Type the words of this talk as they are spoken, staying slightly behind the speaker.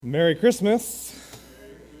Merry Christmas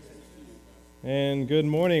and good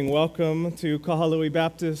morning. Welcome to Kahalui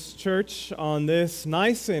Baptist Church on this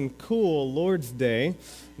nice and cool Lord's Day.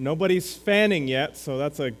 Nobody's fanning yet, so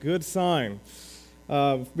that's a good sign.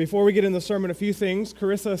 Before we get in the sermon, a few things.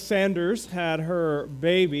 Carissa Sanders had her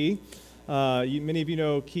baby. Many of you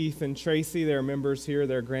know Keith and Tracy. They're members here.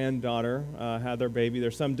 Their granddaughter had their baby.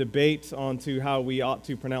 There's some debate on to how we ought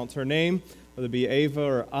to pronounce her name, whether it be Ava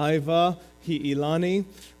or Iva. Hi'ilani,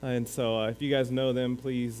 and so if you guys know them,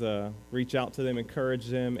 please reach out to them, encourage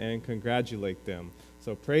them, and congratulate them.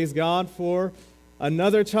 So praise God for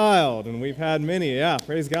another child, and we've had many,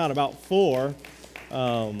 praise God, about four.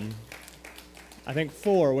 I think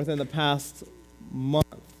four within the past month,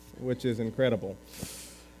 which is incredible.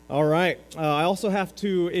 All right, I also have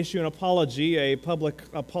to issue an apology, a public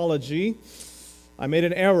apology. I made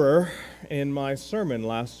an error in my sermon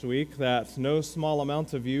last week that no small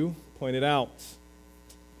amount of you pointed out.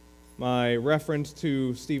 My reference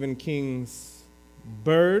to Stephen King's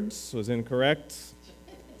Birds was incorrect.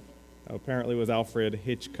 Apparently it was Alfred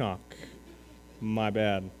Hitchcock. My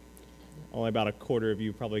bad. Only about a quarter of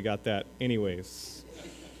you probably got that anyways.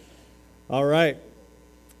 All right.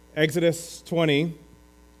 Exodus 20.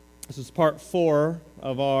 This is part 4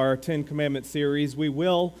 of our 10 Commandments series. We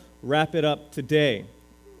will wrap it up today.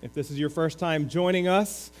 If this is your first time joining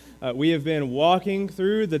us, we have been walking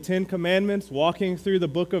through the 10 Commandments, walking through the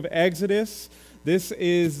book of Exodus. This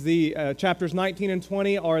is the chapters 19 and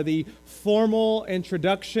 20 are the formal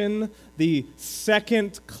introduction, the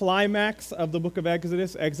second climax of the book of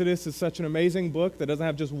Exodus. Exodus is such an amazing book that doesn't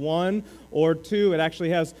have just one or two. It actually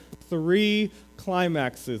has 3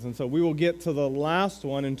 climaxes. And so we will get to the last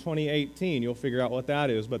one in 2018. You'll figure out what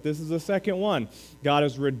that is. But this is the second one. God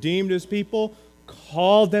has redeemed his people,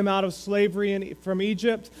 called them out of slavery from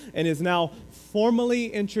Egypt, and is now formally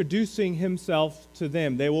introducing himself to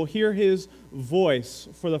them. They will hear his voice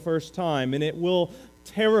for the first time, and it will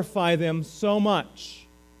terrify them so much.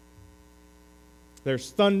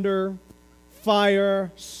 There's thunder,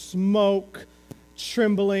 fire, smoke,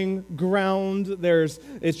 trembling ground.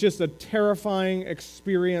 It's just a terrifying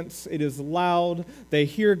experience. It is loud. They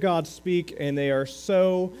hear God speak, and they are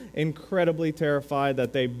so incredibly terrified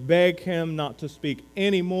that they beg him not to speak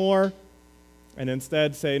anymore, and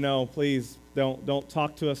instead say, "No, please don't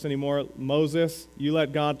talk to us anymore. Moses, you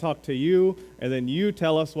let God talk to you, and then you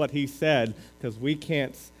tell us what he said, because we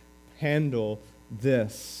can't handle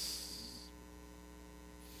this."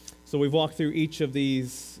 So we've walked through each of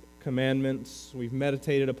these commandments. We've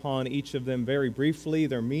meditated upon each of them very briefly,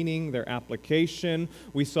 their meaning, their application.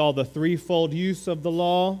 We saw the threefold use of the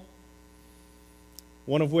law,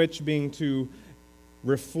 one of which being to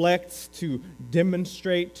reflect, to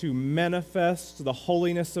demonstrate, to manifest the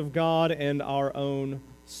holiness of God and our own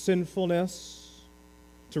sinfulness,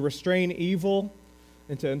 to restrain evil,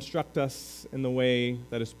 and to instruct us in the way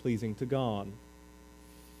that is pleasing to God.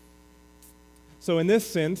 So in this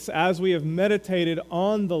sense, as we have meditated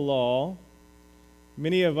on the law,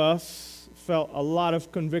 many of us felt a lot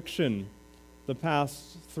of conviction the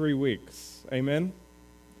past 3 weeks. Amen?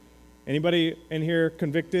 Anybody in here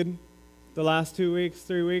convicted the last 2 weeks,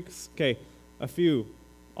 3 weeks? Okay, a few,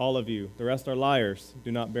 all of you. The rest are liars.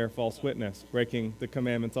 Do not bear false witness, breaking the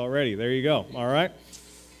commandments already. There you go, all right?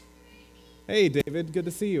 Hey, David, good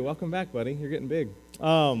to see you. Welcome back, buddy. You're getting big.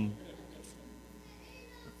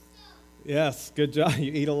 Yes, good job.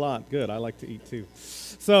 You eat a lot. Good. I like to eat too.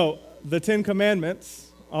 So the 10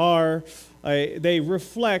 Commandments they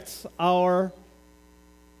reflect our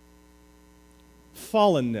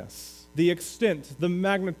fallenness, the extent, the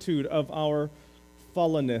magnitude of our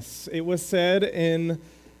fallenness. It was said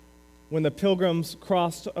when the Pilgrims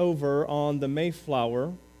crossed over on the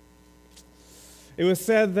Mayflower, it was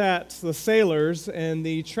said that the sailors and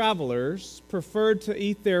the travelers preferred to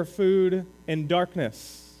eat their food in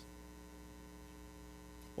darkness.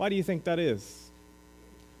 Why do you think that is?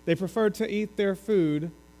 They preferred to eat their food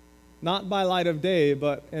not by light of day,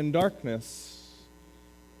 but in darkness.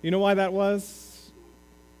 You know why that was?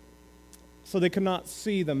 So they could not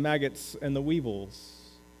see the maggots and the weevils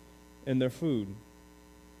in their food.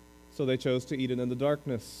 So they chose to eat it in the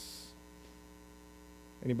darkness.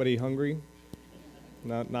 Anybody hungry?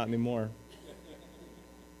 Not anymore.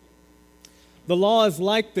 The law is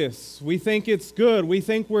like this. We think it's good. We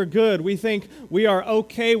think we're good. We think we are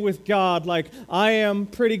okay with God. Like, I am a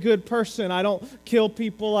pretty good person. I don't kill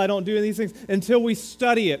people. I don't do these things. Until we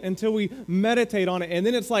study it, until we meditate on it. And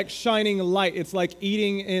then it's like shining light. It's like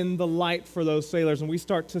eating in the light for those sailors. And we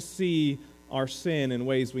start to see our sin in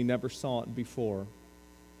ways we never saw it before.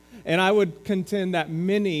 And I would contend that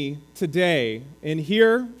many today, in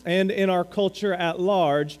here and in our culture at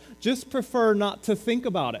large, just prefer not to think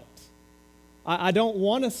about it. I don't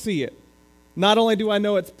want to see it. Not only do I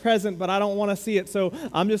know it's present, but I don't want to see it, so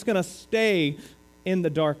I'm just going to stay in the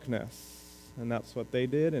darkness. And that's what they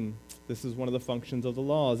did, and this is one of the functions of the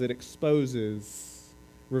law, is it exposes,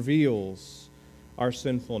 reveals our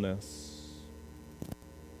sinfulness.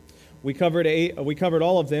 We covered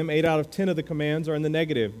all of them. 8 out of 10 of the commands are in the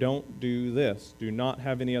negative. Don't do this. Do not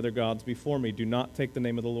have any other gods before me. Do not take the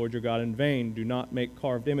name of the Lord your God in vain. Do not make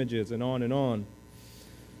carved images, and on and on.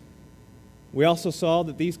 We also saw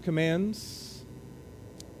that these commands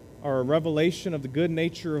are a revelation of the good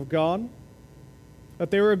nature of God,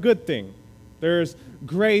 that they were a good thing. There's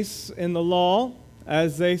grace in the law,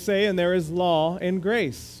 as they say, and there is law in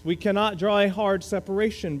grace. We cannot draw a hard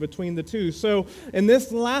separation between the two. So in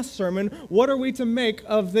this last sermon, what are we to make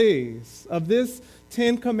of these? Of this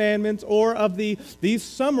 10 commandments, or of these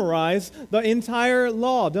summarize the entire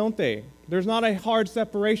law, don't they? There's not a hard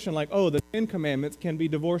separation like, oh, the 10 commandments can be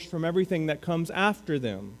divorced from everything that comes after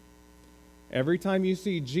them. Every time you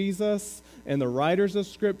see Jesus and the writers of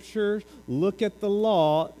Scripture look at the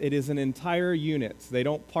law, it is an entire unit. They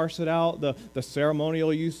don't parse it out, the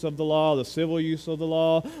ceremonial use of the law, the civil use of the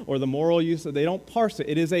law, or the moral use. They don't parse it.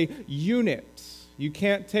 It is a unit. You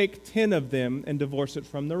can't take 10 of them and divorce it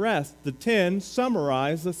from the rest. The 10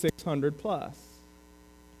 summarize the 600 plus.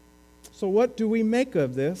 So what do we make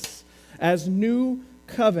of this as New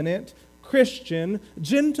Covenant Christian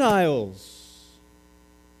Gentiles?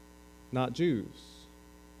 Not Jews.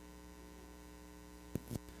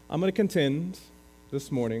 I'm going to contend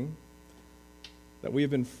this morning that we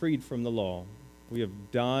have been freed from the law. We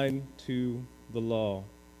have died to the law.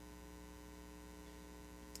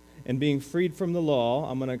 And being freed from the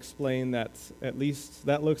law, I'm going to explain that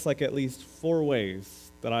looks like at least 4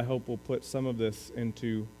 ways that I hope will put some of this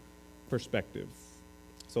into perspective.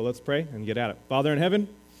 So let's pray and get at it. Father in heaven,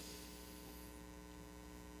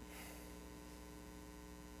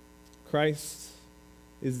 Christ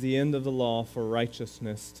is the end of the law for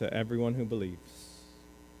righteousness to everyone who believes.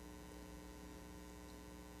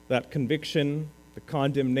 That conviction, the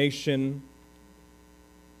condemnation,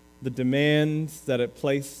 the demands that it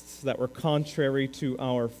placed that were contrary to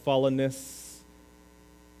our fallenness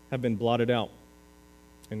have been blotted out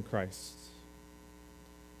in Christ.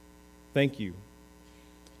 Thank you.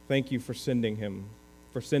 Thank you for sending him,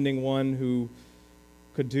 for sending one who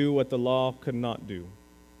could do what the law could not do.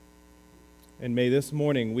 And may this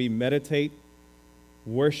morning we meditate,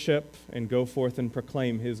 worship, and go forth and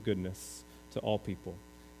proclaim his goodness to all people.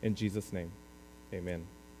 In Jesus' name, amen.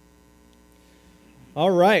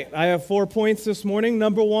 All right, I have 4 points this morning.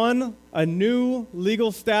 Number 1, a new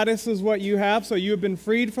legal status is what you have. So you have been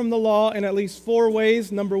freed from the law in at least 4 ways.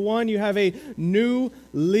 Number 1, you have a new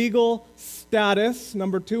legal status.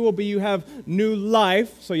 Number 2 will be you have new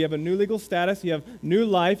life. So you have a new legal status, you have new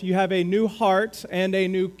life, you have a new heart, and a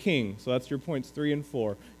new king. So that's your points 3 and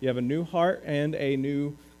 4. You have a new heart and a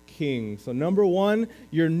new king. So number 1,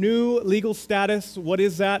 your new legal status. What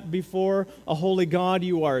is that before a holy God?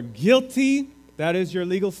 You are guilty. That is your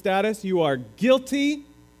legal status. You are guilty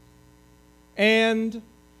and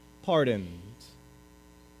pardoned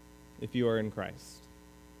if you are in Christ.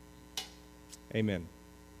 Amen.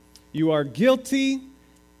 You are guilty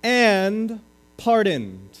and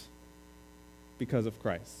pardoned because of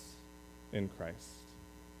Christ, in Christ.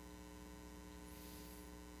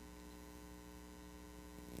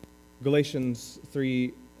 Galatians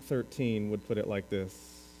 3:13 would put it like this.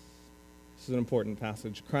 This is an important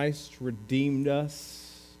passage. Christ redeemed us.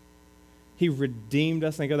 He redeemed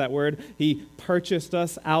us. Think of that word. He purchased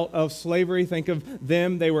us out of slavery. Think of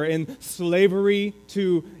them. They were in slavery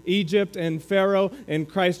to Egypt and Pharaoh, and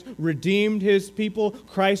Christ redeemed his people.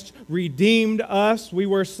 Christ redeemed us. We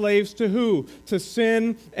were slaves to who? To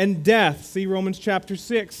sin and death. See Romans chapter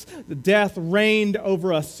 6. The death reigned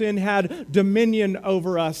over us. Sin had dominion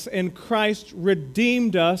over us, and Christ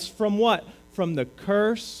redeemed us from what? From the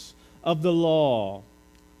curse of the law.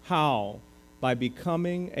 How? By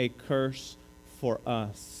becoming a curse for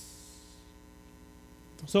us.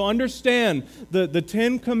 So understand the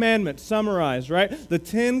 10 commandments summarized, right? The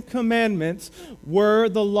 10 commandments were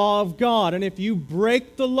the law of God. And if you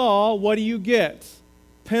break the law, what do you get?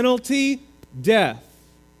 Penalty, death.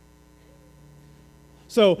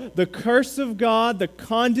 So the curse of God, the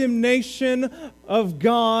condemnation of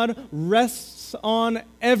God rests on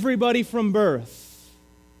everybody from birth.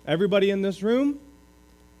 Everybody in this room,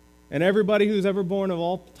 and everybody who's ever born of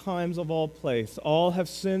all times, of all place. All have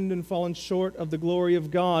sinned and fallen short of the glory of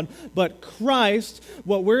God. But Christ,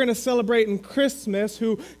 what we're going to celebrate in Christmas,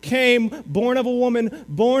 who came born of a woman,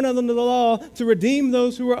 born under the law, to redeem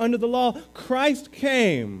those who were under the law, Christ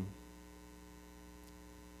came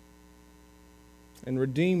and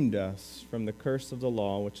redeemed us from the curse of the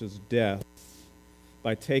law, which is death,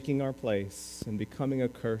 by taking our place and becoming a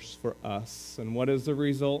curse for us. And what is the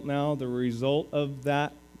result now? The result of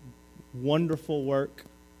that wonderful work,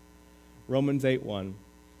 Romans 8:1.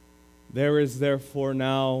 There is therefore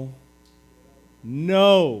now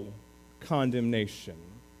no condemnation.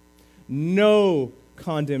 No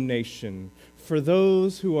condemnation for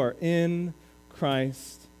those who are in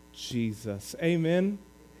Christ Jesus. Amen.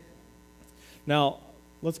 Now,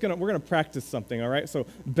 we're going to practice something, all right? So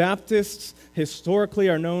Baptists historically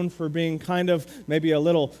are known for being kind of maybe a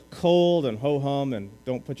little cold and ho-hum and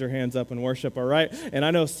don't put your hands up in worship, all right? And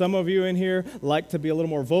I know some of you in here like to be a little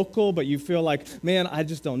more vocal, but you feel like, man, I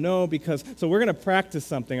just don't know so we're going to practice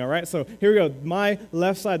something, all right? So here we go. My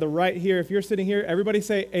left side, the right here. If you're sitting here, everybody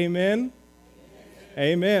say amen.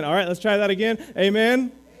 Amen. All right, let's try that again.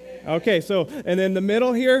 Amen. Okay, and then the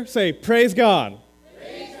middle here, say praise God.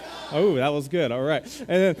 Oh, that was good. All right.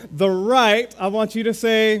 And then the right, I want you to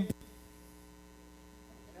say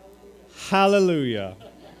hallelujah.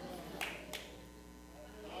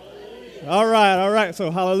 All right. So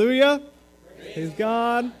hallelujah. Praise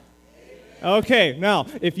God. Okay, now,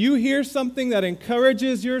 if you hear something that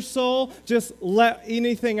encourages your soul, just let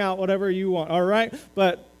anything out, whatever you want, all right?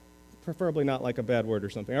 But preferably not like a bad word or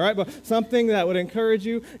something, all right? But something that would encourage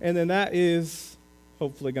you, and then that is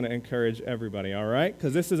hopefully going to encourage everybody, all right?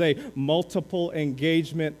 Because this is a multiple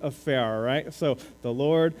engagement affair, all right? So the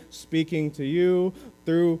Lord speaking to you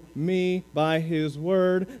through me by His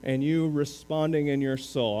word, and you responding in your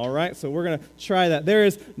soul, all right? So we're going to try that. There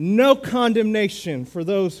is no condemnation for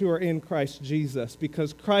those who are in Christ Jesus,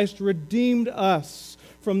 because Christ redeemed us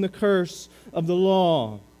from the curse of the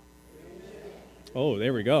law. Oh,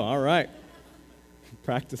 there we go. All right.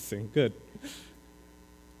 Practicing. Good.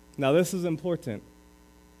 Now, this is important.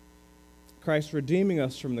 Christ redeeming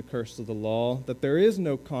us from the curse of the law, that there is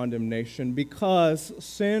no condemnation because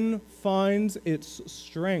sin finds its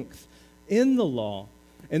strength in the law.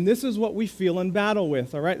 And this is what we feel in battle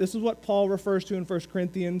with, all right? This is what Paul refers to in 1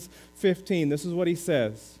 Corinthians 15. This is what he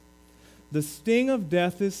says. The sting of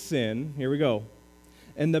death is sin. Here we go.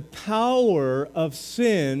 And the power of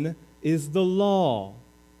sin is the law.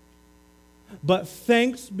 But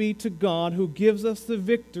thanks be to God who gives us the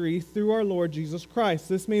victory through our Lord Jesus Christ.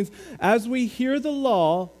 This means as we hear the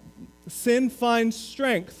law, sin finds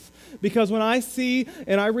strength. Because when I see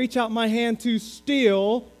and I reach out my hand to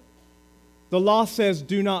steal, the law says,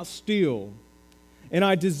 do not steal. And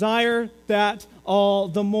I desire that all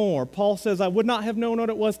the more. Paul says, I would not have known what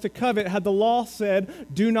it was to covet had the law said,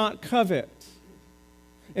 do not covet.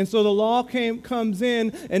 And so the law comes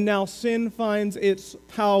in, and now sin finds its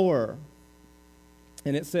power.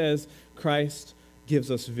 And it says, Christ gives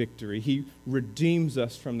us victory. He redeems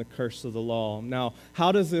us from the curse of the law. Now,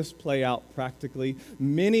 how does this play out practically?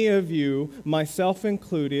 Many of you, myself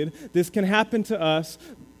included, this can happen to us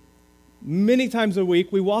many times a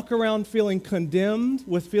week. We walk around feeling condemned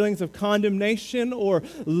with feelings of condemnation or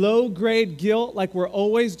low-grade guilt, like we're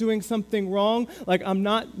always doing something wrong, like I'm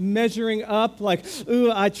not measuring up, like,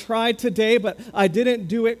 ooh, I tried today, but I didn't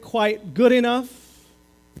do it quite good enough.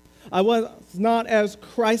 I was not as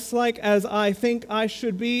Christ-like as I think I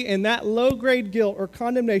should be, and that low-grade guilt or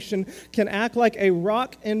condemnation can act like a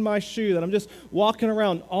rock in my shoe that I'm just walking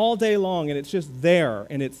around all day long, and it's just there,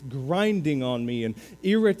 and it's grinding on me and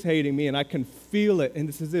irritating me, and I can feel it, and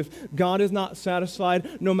it's as if God is not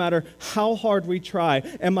satisfied no matter how hard we try.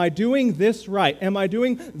 Am I doing this right? Am I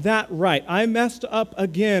doing that right? I messed up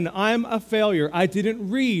again. I'm a failure. I didn't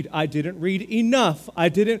read. I didn't read enough. I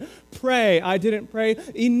didn't pray. I didn't pray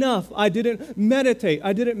enough. I didn't meditate.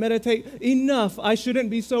 I didn't meditate enough. I shouldn't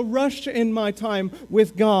be so rushed in my time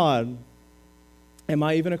with God. Am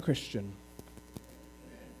I even a Christian?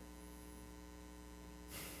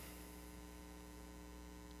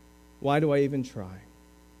 Why do I even try?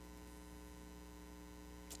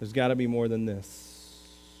 There's got to be more than this.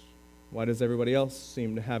 Why does everybody else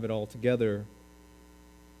seem to have it all together?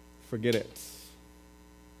 Forget it.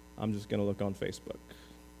 I'm just going to look on Facebook.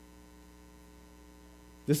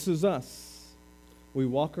 This is us. We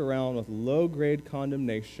walk around with low-grade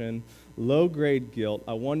condemnation, low-grade guilt.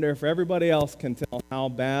 I wonder if everybody else can tell how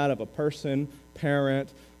bad of a person, parent,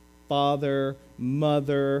 father,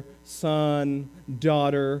 mother, son,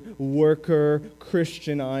 daughter, worker,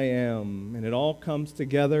 Christian I am. And it all comes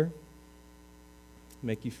together.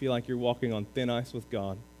 make you feel like you're walking on thin ice with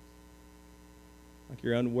God, like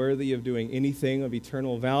you're unworthy of doing anything of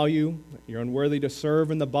eternal value, that you're unworthy to serve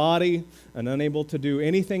in the body, and unable to do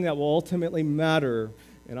anything that will ultimately matter.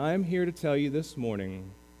 And I am here to tell you this morning,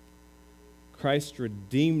 Christ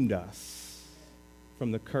redeemed us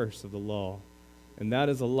from the curse of the law. And that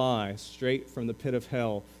is a lie straight from the pit of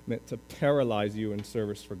hell, meant to paralyze you in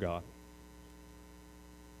service for God.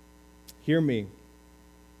 Hear me.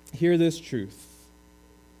 Hear this truth.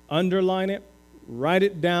 Underline it, write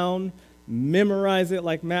it down, memorize it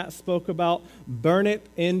like Matt spoke about, burn it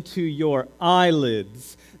into your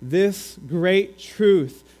eyelids. This great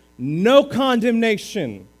truth, no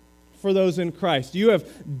condemnation for those in Christ. You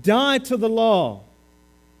have died to the law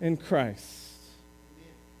in Christ.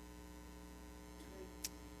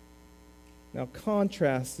 Now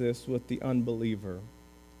contrast this with the unbeliever,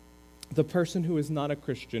 the person who is not a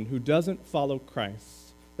Christian, who doesn't follow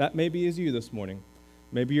Christ. That maybe is you this morning.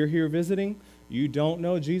 Maybe you're here visiting. You don't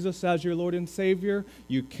know Jesus as your Lord and Savior.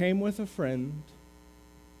 You came with a friend.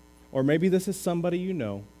 Or maybe this is somebody you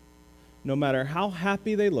know. No matter how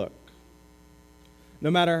happy they look,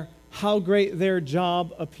 no matter how great their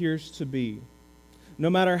job appears to be, no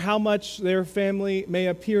matter how much their family may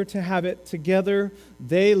appear to have it together,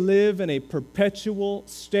 they live in a perpetual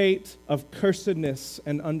state of cursedness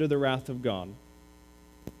and under the wrath of God.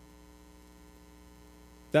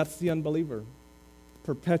 That's the unbeliever.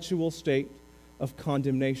 Perpetual state of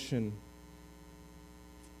condemnation.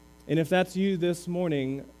 And if that's you this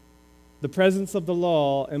morning, the presence of the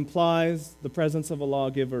law implies the presence of a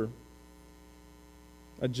lawgiver,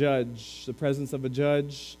 a judge. The presence of a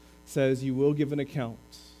judge says you will give an account.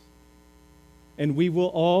 And we will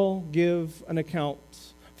all give an account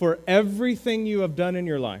for everything you have done in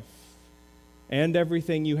your life and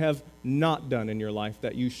everything you have not done in your life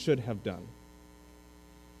that you should have done.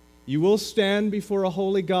 You will stand before a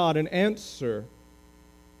holy God and answer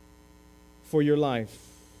for your life.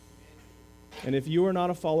 And if you are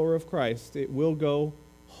not a follower of Christ, it will go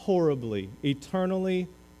horribly, eternally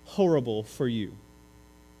horrible for you.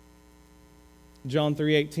 John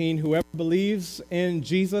 3:18, whoever believes in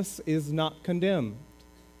Jesus is not condemned.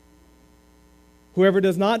 Whoever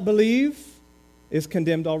does not believe is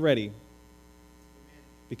condemned already,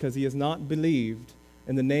 because he has not believed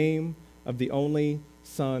in the name of the only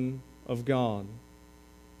Son of God.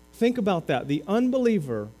 Think about that. The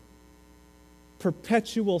unbeliever,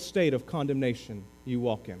 perpetual state of condemnation you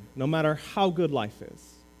walk in, no matter how good life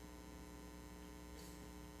is.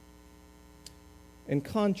 In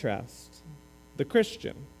contrast, the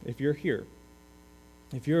Christian, if you're here,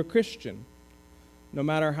 if you're a Christian, no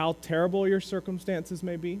matter how terrible your circumstances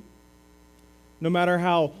may be, no matter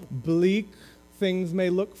how bleak things may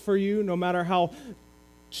look for you, no matter how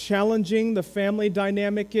challenging the family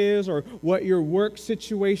dynamic is, or what your work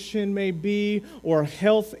situation may be, or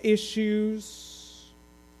health issues,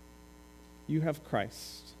 you have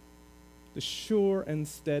Christ, the sure and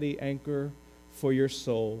steady anchor for your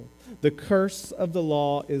soul. The curse of the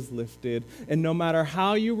law is lifted, and no matter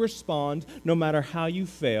how you respond, no matter how you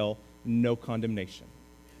fail, no condemnation.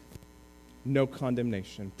 No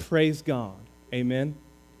condemnation. Praise God. Amen.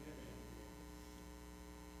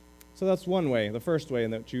 So that's one way, the first way, in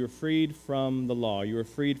that you are freed from the law. You are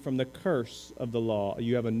freed from the curse of the law.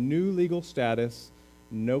 You have a new legal status,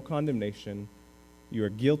 no condemnation. You are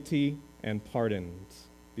guilty and pardoned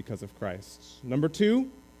because of Christ. Number two,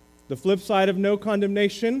 the flip side of no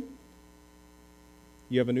condemnation,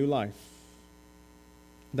 you have a new life.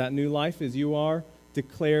 That new life is you are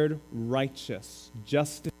declared righteous.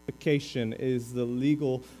 Justification is the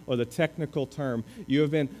legal or the technical term. You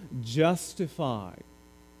have been justified,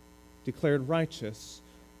 declared righteous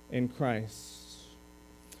in Christ.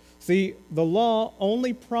 See, the law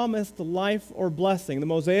only promised life or blessing. The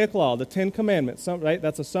Mosaic Law, the 10 Commandments, right?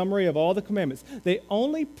 That's a summary of all the commandments. They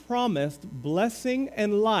only promised blessing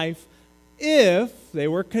and life if they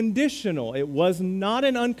were conditional. It was not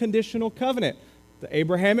an unconditional covenant. The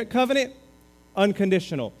Abrahamic covenant,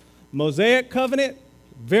 unconditional. Mosaic covenant,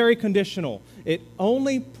 very conditional. It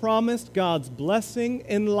only promised God's blessing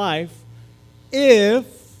in life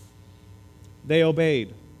if they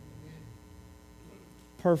obeyed.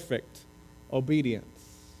 Perfect obedience.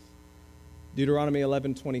 Deuteronomy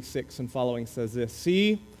 11:26 and following says this,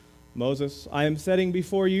 "See, Moses, I am setting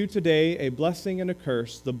before you today a blessing and a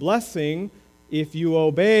curse. The blessing, if you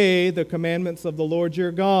obey the commandments of the Lord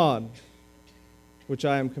your God, which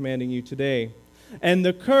I am commanding you today. And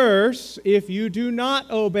the curse, if you do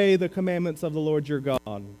not obey the commandments of the Lord your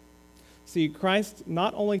God." See, Christ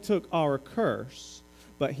not only took our curse,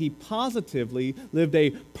 but he positively lived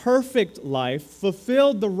a perfect life,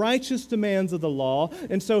 fulfilled the righteous demands of the law,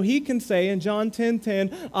 and so he can say in John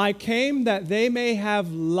 10:10, I came that they may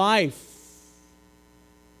have life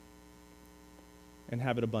and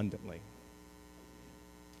have it abundantly.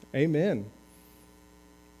 Amen.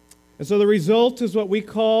 And so the result is what we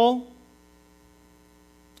call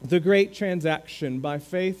the great transaction. By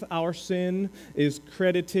faith, our sin is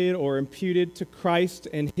credited or imputed to Christ,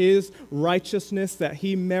 and his righteousness that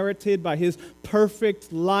he merited by his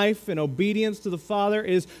perfect life and obedience to the Father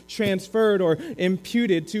is transferred or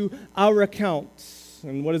imputed to our account.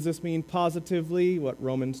 And what does this mean positively? What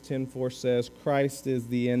Romans 10:4 says, Christ is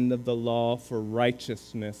the end of the law for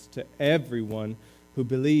righteousness to everyone who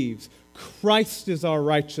believes. Christ is our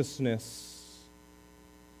righteousness.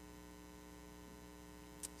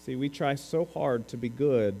 See, we try so hard to be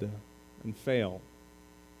good and fail,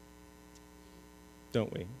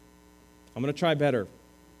 don't we? I'm going to try better.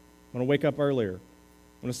 I'm going to wake up earlier.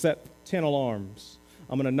 I'm going to set 10 alarms.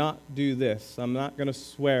 I'm going to not do this. I'm not going to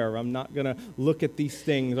swear. I'm not going to look at these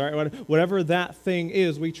things. All right? Whatever that thing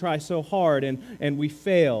is, we try so hard and we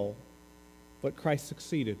fail. But Christ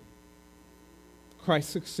succeeded. Christ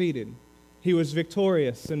succeeded. He was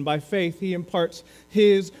victorious, and by faith he imparts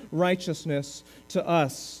his righteousness to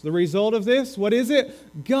us. The result of this, what is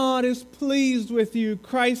it? God is pleased with you.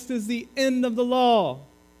 Christ is the end of the law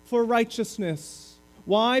for righteousness.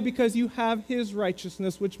 Why? Because you have his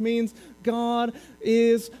righteousness, which means God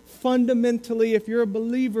is fundamentally, if you're a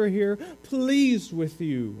believer here, pleased with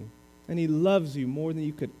you. And he loves you more than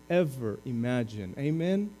you could ever imagine.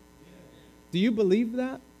 Amen? Do you believe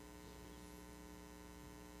that?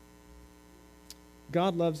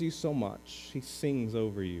 God loves you so much, he sings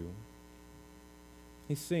over you.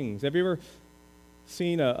 He sings. Have you ever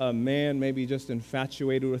seen a man maybe just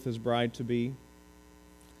infatuated with his bride-to-be?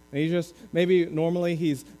 And he just, maybe normally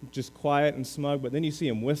he's just quiet and smug, but then you see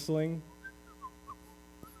him whistling,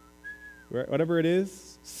 whatever it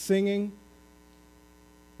is, singing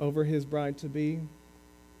over his bride-to-be.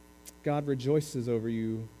 God rejoices over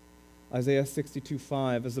you. Isaiah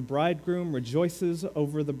 62:5, as the bridegroom rejoices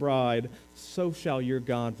over the bride, so shall your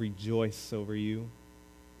God rejoice over you.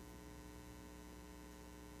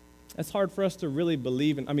 It's hard for us to really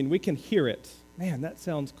believe in. I mean, we can hear it. Man, that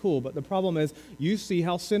sounds cool, but the problem is you see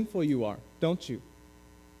how sinful you are, don't you?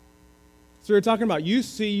 So we're talking about you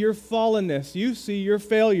see your fallenness, you see your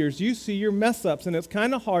failures, you see your mess-ups, and it's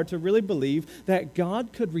kind of hard to really believe that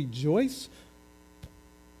God could rejoice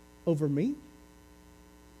over me.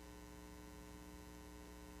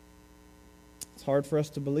 It's hard for us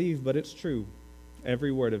to believe, but it's true.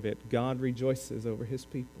 Every word of it. God rejoices over his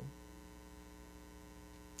people.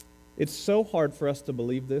 It's so hard for us to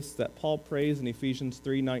believe this that Paul prays in Ephesians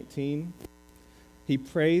 3:19. He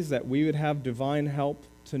prays that we would have divine help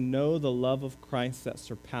to know the love of Christ that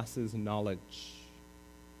surpasses knowledge.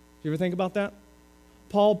 Do you ever think about that?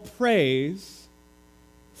 Paul prays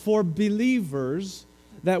for believers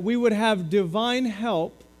that we would have divine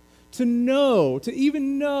help to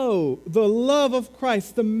even know the love of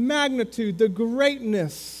Christ, the magnitude, the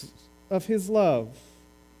greatness of his love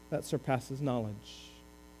that surpasses knowledge.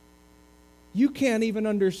 You can't even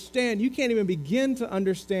understand, you can't even begin to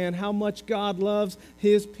understand how much God loves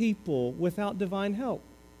his people without divine help.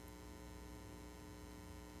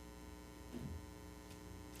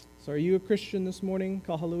 So are you a Christian this morning,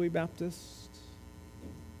 Kahalui Baptist?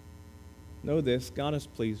 Know this, God is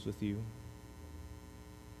pleased with you.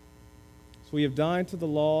 So we have died to the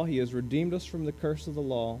law. He has redeemed us from the curse of the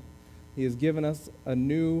law. He has given us a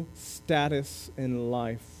new status in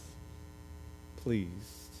life.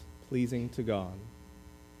 Pleasing to God.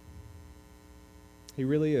 He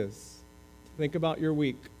really is. Think about your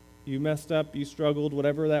week. You messed up, you struggled,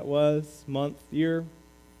 whatever that was, month, year.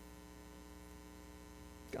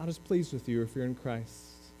 God is pleased with you if you're in Christ.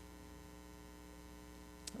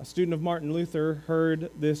 A student of Martin Luther heard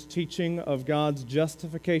this teaching of God's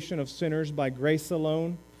justification of sinners by grace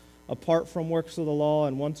alone, apart from works of the law,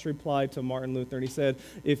 and once replied to Martin Luther, and he said,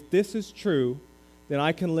 if this is true, then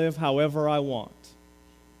I can live however I want.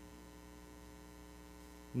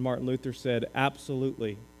 And Martin Luther said,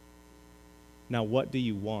 absolutely. Now what do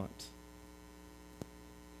you want?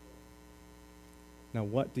 Now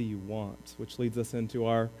what do you want? Which leads us into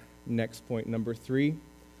our next point, number 3.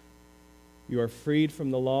 You are freed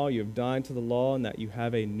from the law, you have died to the law, and that you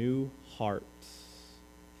have a new heart.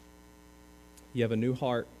 You have a new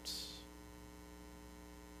heart.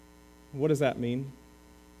 What does that mean?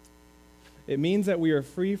 It means that we are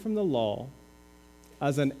free from the law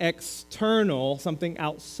as an external, something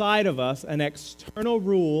outside of us, an external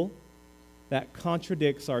rule that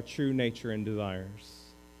contradicts our true nature and desires.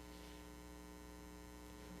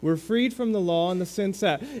 We're freed from the law in the sense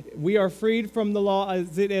that we are freed from the law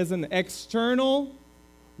as it is an external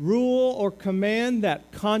rule or command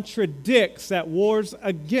that contradicts, that wars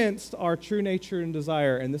against our true nature and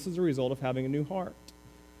desire. And this is a result of having a new heart.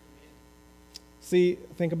 See,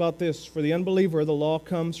 think about this. For the unbeliever, the law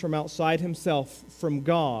comes from outside himself, from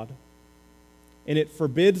God. And it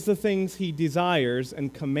forbids the things he desires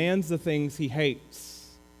and commands the things he hates.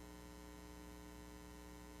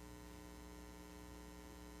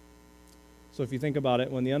 So if you think about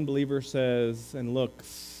it, when the unbeliever says and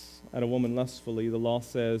looks at a woman lustfully, the law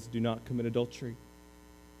says, do not commit adultery.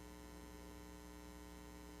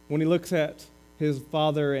 When he looks at his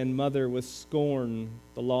father and mother with scorn,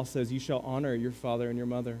 the law says, you shall honor your father and your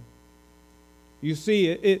mother. You see,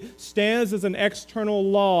 it stands as an external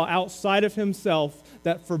law outside of himself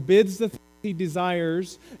that forbids the things he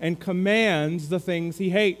desires and commands the things he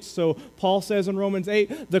hates. So Paul says in Romans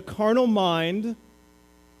 8, the carnal mind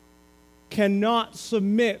cannot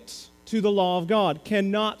submit to the law of God,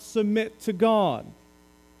 cannot submit to God.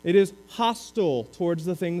 It is hostile towards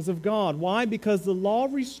the things of God. Why? Because the law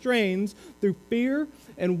restrains through fear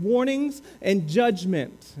and warnings and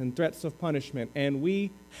judgment and threats of punishment, and we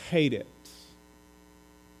hate it.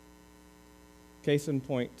 Case in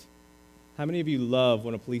point, how many of you love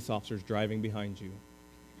when a police officer is driving behind you?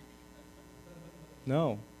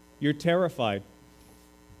 No. You're terrified.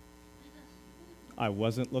 I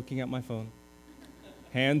wasn't looking at my phone.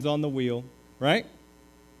 Hands on the wheel, right?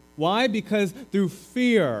 Why? Because through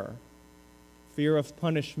fear of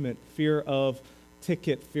punishment, fear of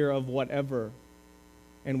ticket, fear of whatever,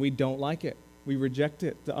 and we don't like it. We reject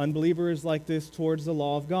it. The unbeliever is like this towards the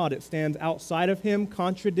law of God. It stands outside of him,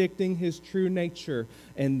 contradicting his true nature,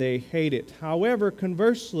 and they hate it. However,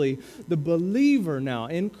 conversely, the believer now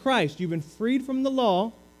in Christ, you've been freed from the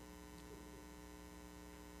law.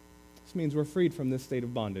 This means we're freed from this state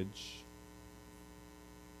of bondage.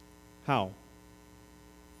 How?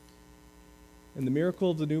 In the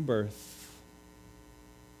miracle of the new birth,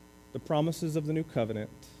 the promises of the new covenant,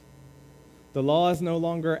 the law is no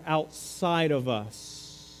longer outside of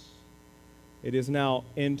us. It is now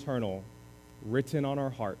internal, written on our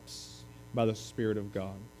hearts by the Spirit of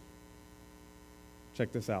God.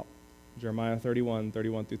 Check this out. Jeremiah 31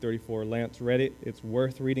 through 34. Lance read it. It's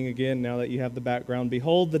worth reading again now that you have the background.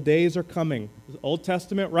 Behold, the days are coming. Old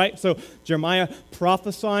Testament, right? So Jeremiah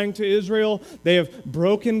prophesying to Israel. They have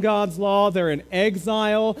broken God's law. They're in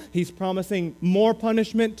exile. He's promising more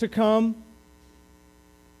punishment to come.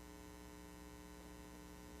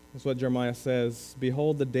 That's what Jeremiah says.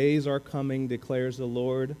 Behold, the days are coming, declares the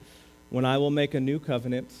Lord, when I will make a new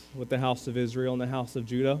covenant with the house of Israel and the house of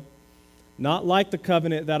Judah. Not like the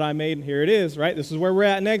covenant that I made, and here it is, right? This is where we're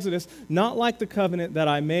at in Exodus. Not like the covenant that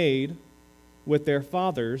I made with their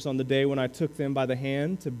fathers on the day when I took them by the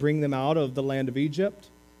hand to bring them out of the land of Egypt.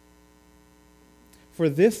 For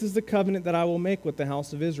this is the covenant that I will make with the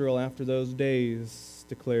house of Israel after those days,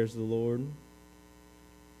 declares the Lord.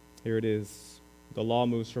 Here it is. The law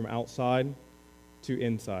moves from outside to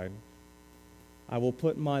inside. I will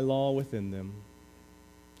put my law within them.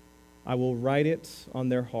 I will write it on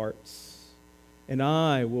their hearts. And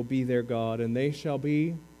I will be their God, and they shall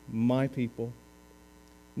be my people.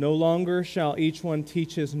 No longer shall each one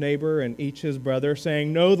teach his neighbor and each his brother,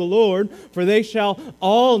 saying, Know the Lord, for they shall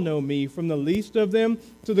all know me, from the least of them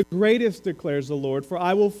to the greatest, declares the Lord. For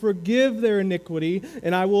I will forgive their iniquity,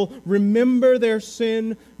 and I will remember their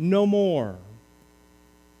sin no more.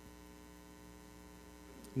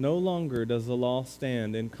 No longer does the law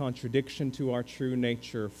stand in contradiction to our true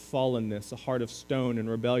nature, fallenness, a heart of stone and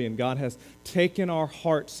rebellion. God has taken our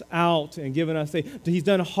hearts out and given us He's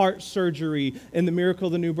done heart surgery in the miracle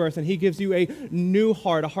of the new birth, and He gives you a new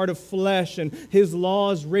heart, a heart of flesh, and His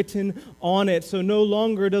law is written on it. So no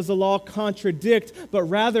longer does the law contradict, but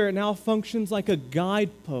rather it now functions like a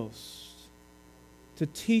guidepost to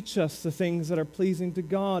teach us the things that are pleasing to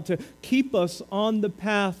God, to keep us on the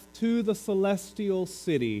path to the celestial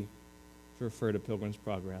city, to refer to Pilgrim's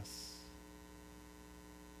Progress.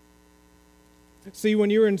 See, when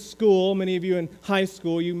you were in school, many of you in high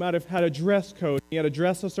school, you might have had a dress code. You had to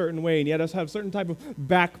dress a certain way, and you had to have a certain type of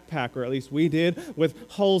backpack, or at least we did, with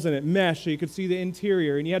holes in it, mesh, so you could see the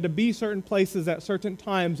interior. And you had to be certain places at certain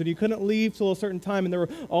times, and you couldn't leave till a certain time. And there were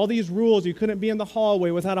all these rules. You couldn't be in the hallway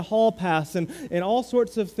without a hall pass, and all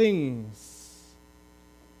sorts of things.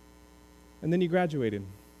 And then you graduated.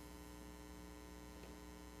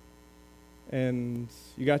 And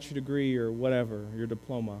you got your degree or whatever, your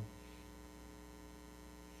diploma.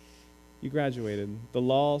 You graduated. The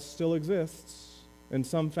law still exists in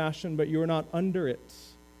some fashion, but you are not under it.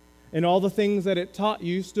 And all the things that it taught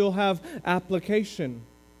you still have application.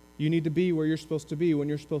 You need to be where you're supposed to be when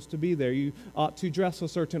you're supposed to be there. You ought to dress a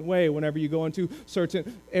certain way whenever you go into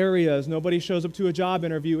certain areas. Nobody shows up to a job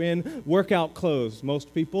interview in workout clothes,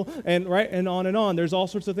 most people, and on and on. There's all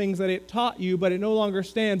sorts of things that it taught you, but it no longer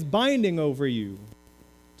stands binding over you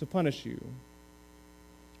to punish you.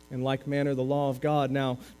 In like manner, the law of God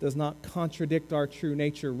now does not contradict our true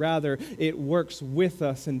nature. Rather, it works with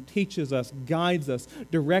us and teaches us, guides us,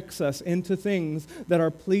 directs us into things that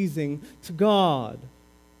are pleasing to God.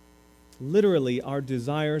 Literally, our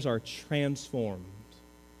desires are transformed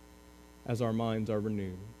as our minds are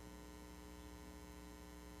renewed.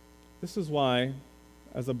 This is why,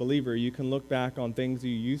 as a believer, you can look back on things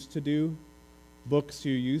you used to do, books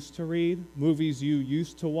you used to read, movies you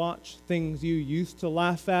used to watch, things you used to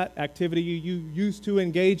laugh at, activity you used to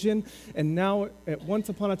engage in, and now at once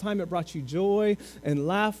upon a time it brought you joy and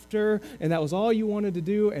laughter, and that was all you wanted to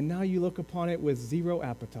do, and now you look upon it with zero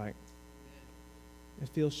appetite. It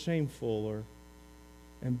feels shameful or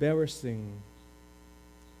embarrassing.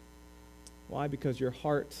 Why? Because your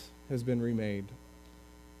heart has been remade.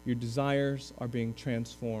 Your desires are being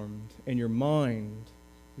transformed, and your mind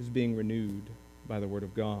is being renewed by the Word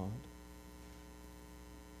of God.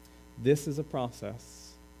 This is a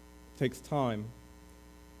process. It takes time,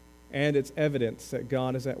 and it's evidence that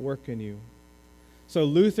God is at work in you. So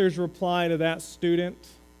Luther's reply to that student,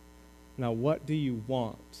 "Now what do you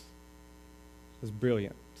want?" is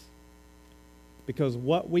brilliant. Because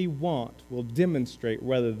what we want will demonstrate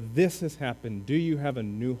whether this has happened. Do you have a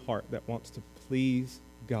new heart that wants to please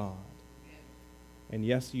God? And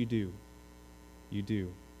yes, you do. You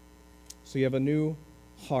do. So you have a new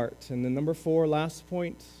heart. And then number 4, last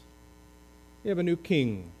point, you have a new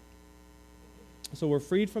king. So we're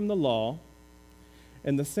freed from the law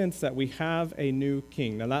in the sense that we have a new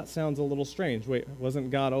king. Now that sounds a little strange. Wait, wasn't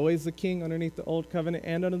God always the king underneath the old covenant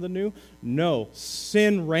and under the new? No,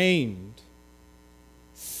 sin reigned.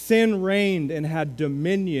 Sin reigned and had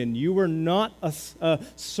dominion. You were not a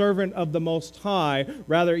servant of the Most High.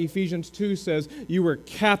 Rather, Ephesians 2 says you were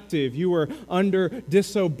captive. You were under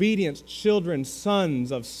disobedience. Children,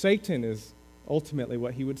 sons of Satan is ultimately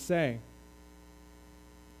what he would say.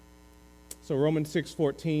 So Romans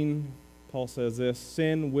 6:14, Paul says this,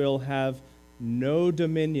 "Sin will have no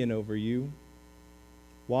dominion over you."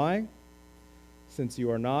 Why? Since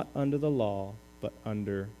you are not under the law, but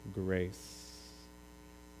under grace.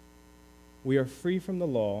 We are free from the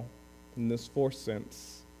law in this fourth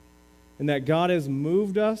sense, in that God has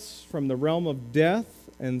moved us from the realm of death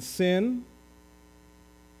and sin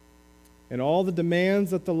and all the demands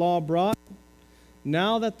that the law brought.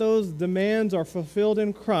 Now that those demands are fulfilled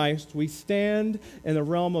in Christ, we stand in the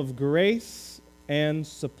realm of grace and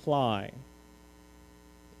supply.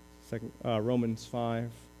 Romans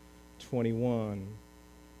 5:21.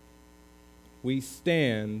 We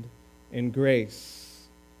stand in grace.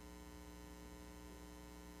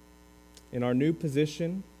 In our new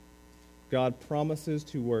position, God promises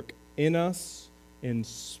to work in us in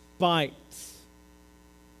spite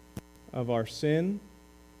of our sin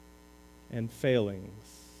and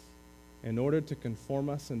failings in order to conform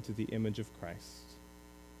us into the image of Christ.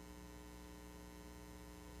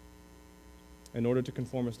 In order to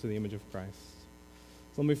conform us to the image of Christ.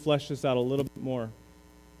 So let me flesh this out a little bit more.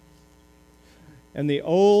 In the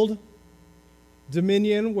old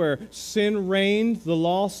dominion where sin reigned, the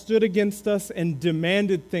law stood against us and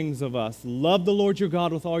demanded things of us. Love the Lord your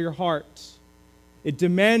God with all your heart. It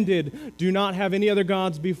demanded, do not have any other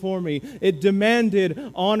gods before me. It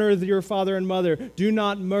demanded, honor your father and mother. Do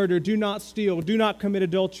not murder. Do not steal. Do not commit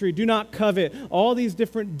adultery. Do not covet. All these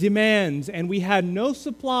different demands, and we had no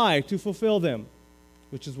supply to fulfill them,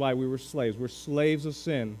 which is why we were slaves. We're slaves of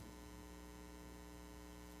sin.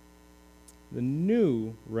 The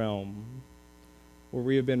new realm, where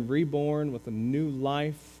we have been reborn with a new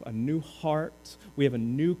life, a new heart. We have a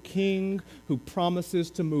new king who promises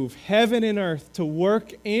to move heaven and earth, to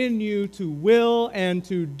work in you, to will and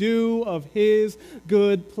to do of his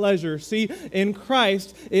good pleasure. See, in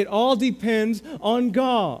Christ, it all depends on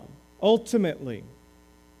God, ultimately,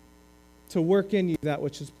 to work in you that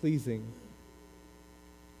which is pleasing.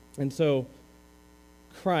 And so,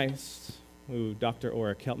 Christ, Dr.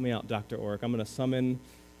 Orick, help me out, Dr. Orick. I'm going to summon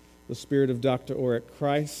the spirit of Dr. Orick.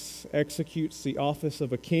 Christ executes the office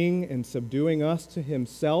of a king in subduing us to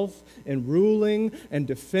himself, in ruling and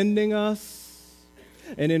defending us,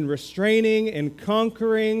 and in restraining and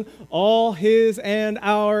conquering all his and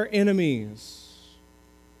our enemies.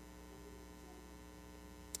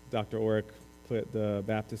 Dr. Orick put the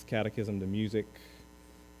Baptist Catechism to music.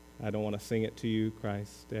 I don't want to sing it to you.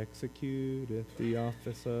 Christ executeth the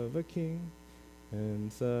office of a king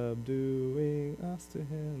and subduing us to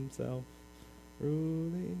himself,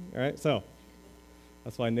 ruling. All right, so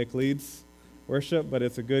that's why Nick leads worship, but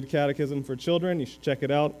it's a good catechism for children. You should check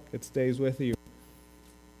it out. It stays with you.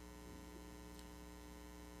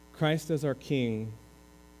 Christ as our King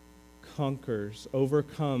conquers,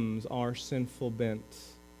 overcomes our sinful bent,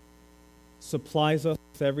 supplies us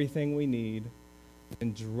with everything we need,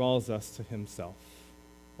 and draws us to himself,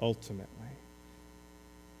 ultimately.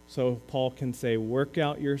 So Paul can say, work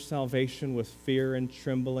out your salvation with fear and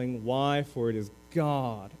trembling. Why? For it is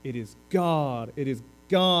God, it is God, it is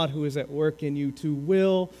God who is at work in you to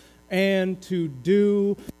will and to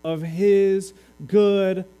do of his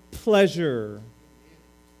good pleasure.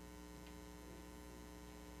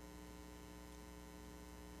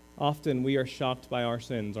 Often we are shocked by our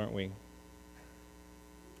sins, aren't we? We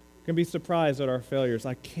can be surprised at our failures.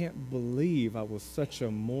 I can't believe I was such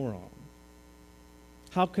a moron.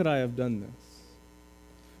 How could I have done this?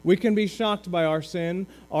 We can be shocked by our sin,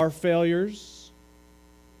 our failures,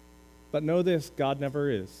 but know this, God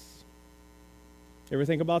never is. Ever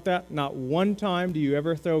think about that? Not one time do you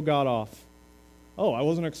ever throw God off. Oh, I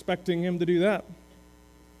wasn't expecting him to do that.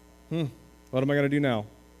 What am I going to do now?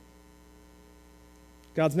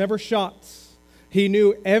 God's never shocked. He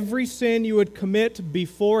knew every sin you would commit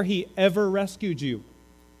before he ever rescued you.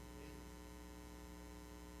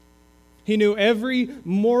 He knew every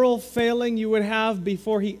moral failing you would have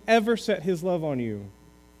before he ever set his love on you.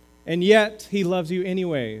 And yet, he loves you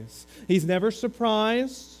anyways. He's never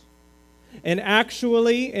surprised. And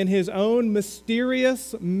actually, in his own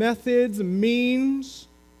mysterious methods, means,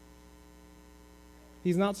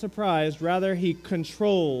 he's not surprised. Rather, he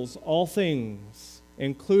controls all things,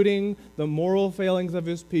 including the moral failings of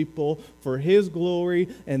his people, for his glory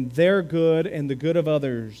and their good and the good of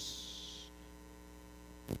others.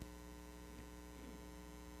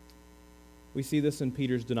 We see this in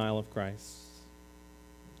Peter's denial of Christ.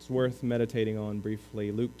 It's worth meditating on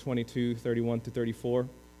briefly. Luke 22, 31 to 34.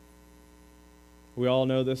 We all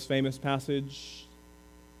know this famous passage.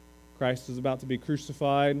 Christ is about to be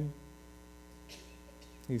crucified.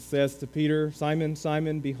 He says to Peter, Simon,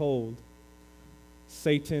 Simon, behold,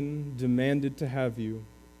 Satan demanded to have you,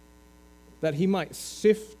 that he might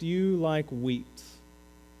sift you like wheat.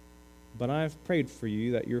 But I have prayed for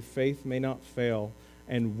you that your faith may not fail.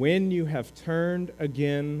 And when you have turned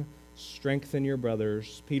again, strengthen your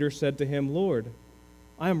brothers. Peter said to him, Lord,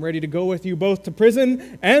 I am ready to go with you both to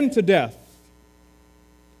prison and to death.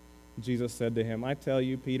 Jesus said to him, I tell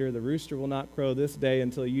you, Peter, the rooster will not crow this day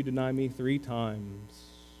until you deny me 3 times.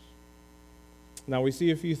 Now we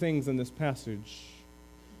see a few things in this passage.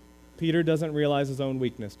 Peter doesn't realize his own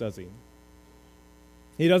weakness, does he?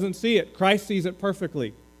 He doesn't see it. Christ sees it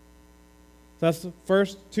perfectly. That's the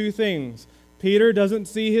first 2 things. Peter doesn't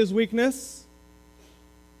see his weakness.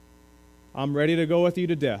 I'm ready to go with you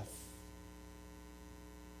to death.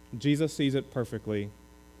 Jesus sees it perfectly.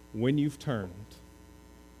 When you've turned,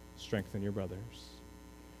 strengthen your brothers.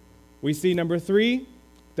 We see number 3,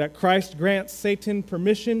 that Christ grants Satan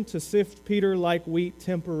permission to sift Peter like wheat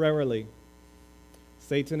temporarily.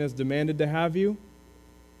 Satan has demanded to have you.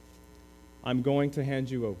 I'm going to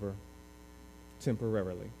hand you over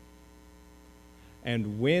temporarily.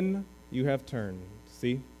 And when you have turned,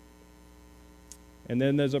 see? And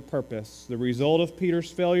then there's a purpose. The result of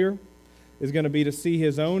Peter's failure is going to be to see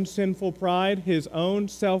his own sinful pride, his own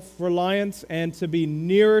self-reliance, and to be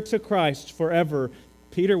nearer to Christ forever.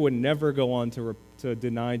 Peter would never go on to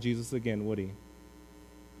deny Jesus again, would he?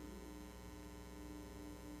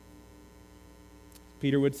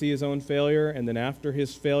 Peter would see his own failure, and then after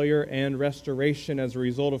his failure and restoration as a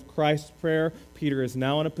result of Christ's prayer, Peter is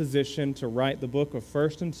now in a position to write the book of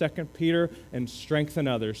 1st and 2nd Peter and strengthen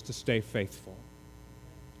others to stay faithful.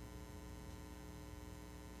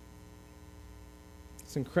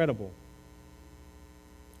 It's incredible.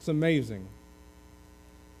 It's amazing.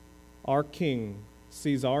 Our King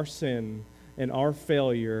sees our sin and our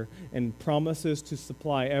failure and promises to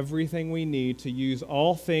supply everything we need to use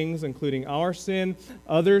all things, including our sin,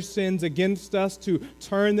 others' sins against us, to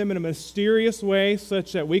turn them in a mysterious way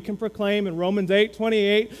such that we can proclaim in Romans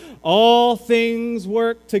 8:28, all things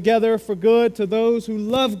work together for good to those who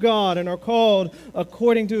love God and are called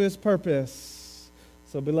according to his purpose.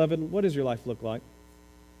 So, beloved, what does your life look like?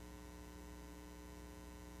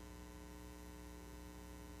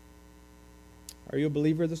 Are you a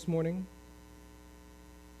believer this morning?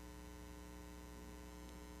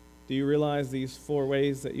 Do you realize these 4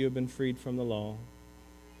 ways that you have been freed from the law?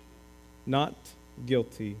 Not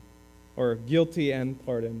guilty, or guilty and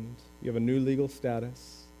pardoned. You have a new legal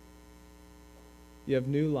status. You have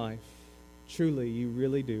new life. Truly, you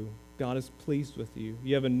really do. God is pleased with you.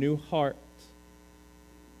 You have a new heart,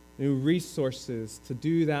 new resources to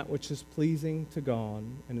do that which is pleasing to God,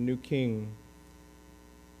 and a new king.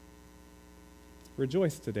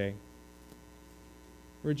 Rejoice today.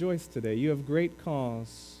 Rejoice today. You have great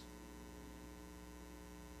cause.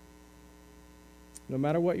 No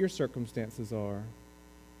matter what your circumstances are,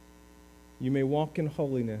 you may walk in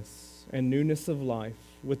holiness and newness of life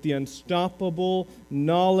with the unstoppable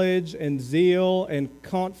knowledge and zeal and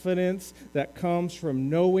confidence that comes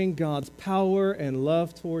from knowing God's power and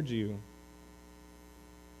love towards you.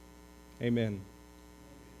 Amen.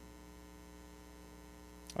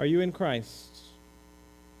 Are you in Christ?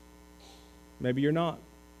 Maybe you're not.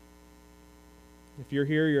 If you're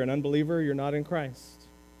here, you're an unbeliever, you're not in Christ.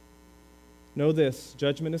 Know this,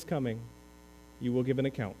 judgment is coming. You will give an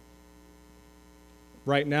account.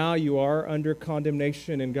 Right now, you are under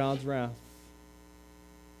condemnation in God's wrath.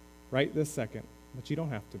 Right this second, but you don't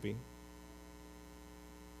have to be.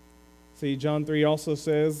 See, John 3 also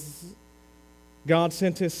says, God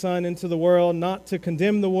sent his Son into the world not to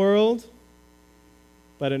condemn the world,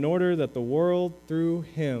 but in order that the world through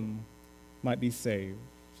him might be saved.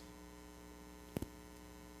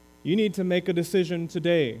 You need to make a decision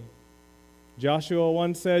today. Joshua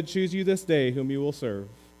 1 said, choose you this day whom you will serve.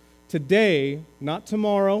 Today, not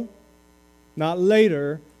tomorrow, not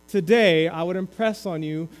later, today I would impress on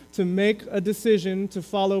you to make a decision to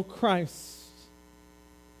follow Christ.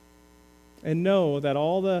 And know that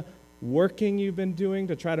all the working you've been doing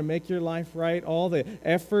to try to make your life right, all the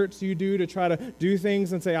efforts you do to try to do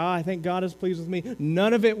things and say, I think God is pleased with me,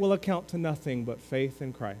 none of it will account to nothing but faith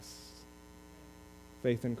in Christ.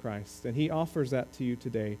 Faith in Christ. And he offers that to you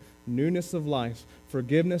today. Newness of life,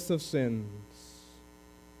 forgiveness of sins.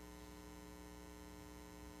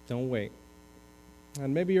 Don't wait.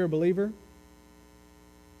 And maybe you're a believer,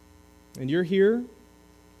 and you're here.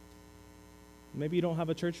 Maybe you don't have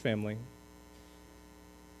a church family.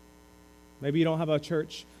 Maybe you don't have a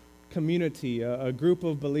church community, a group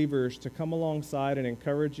of believers to come alongside and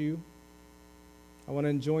encourage you. I want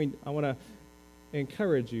to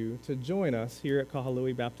encourage you to join us here at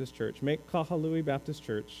Kahalui Baptist Church. Make Kahalui Baptist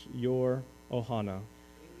Church your ohana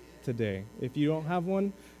today. If you don't have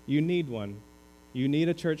one, you need one. You need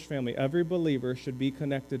a church family. Every believer should be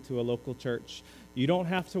connected to a local church. You don't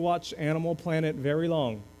have to watch Animal Planet very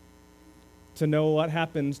long to know what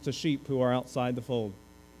happens to sheep who are outside the fold.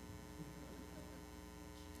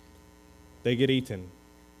 They get eaten.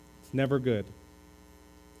 It's never good.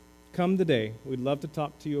 Come today. We'd love to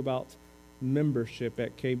talk to you about membership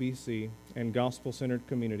at KBC and gospel-centered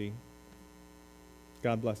community.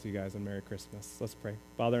 God bless you guys and Merry Christmas. Let's pray.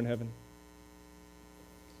 Father in heaven,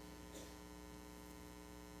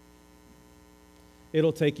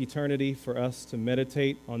 it'll take eternity for us to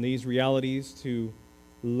meditate on these realities, to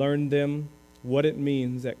learn them, what it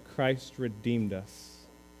means that Christ redeemed us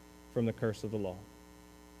from the curse of the law.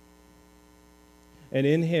 And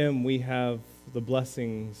in him we have the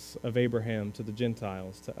blessings of Abraham to the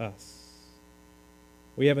Gentiles, to us.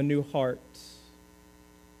 We have a new heart,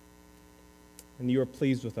 and you are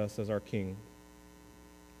pleased with us as our King.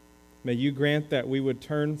 May you grant that we would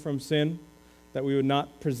turn from sin, that we would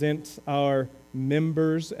not present our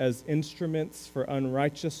members as instruments for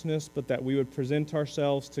unrighteousness, but that we would present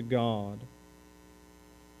ourselves to God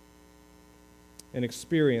and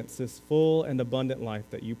experience this full and abundant life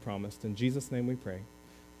that you promised. In Jesus' name we pray.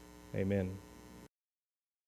 Amen.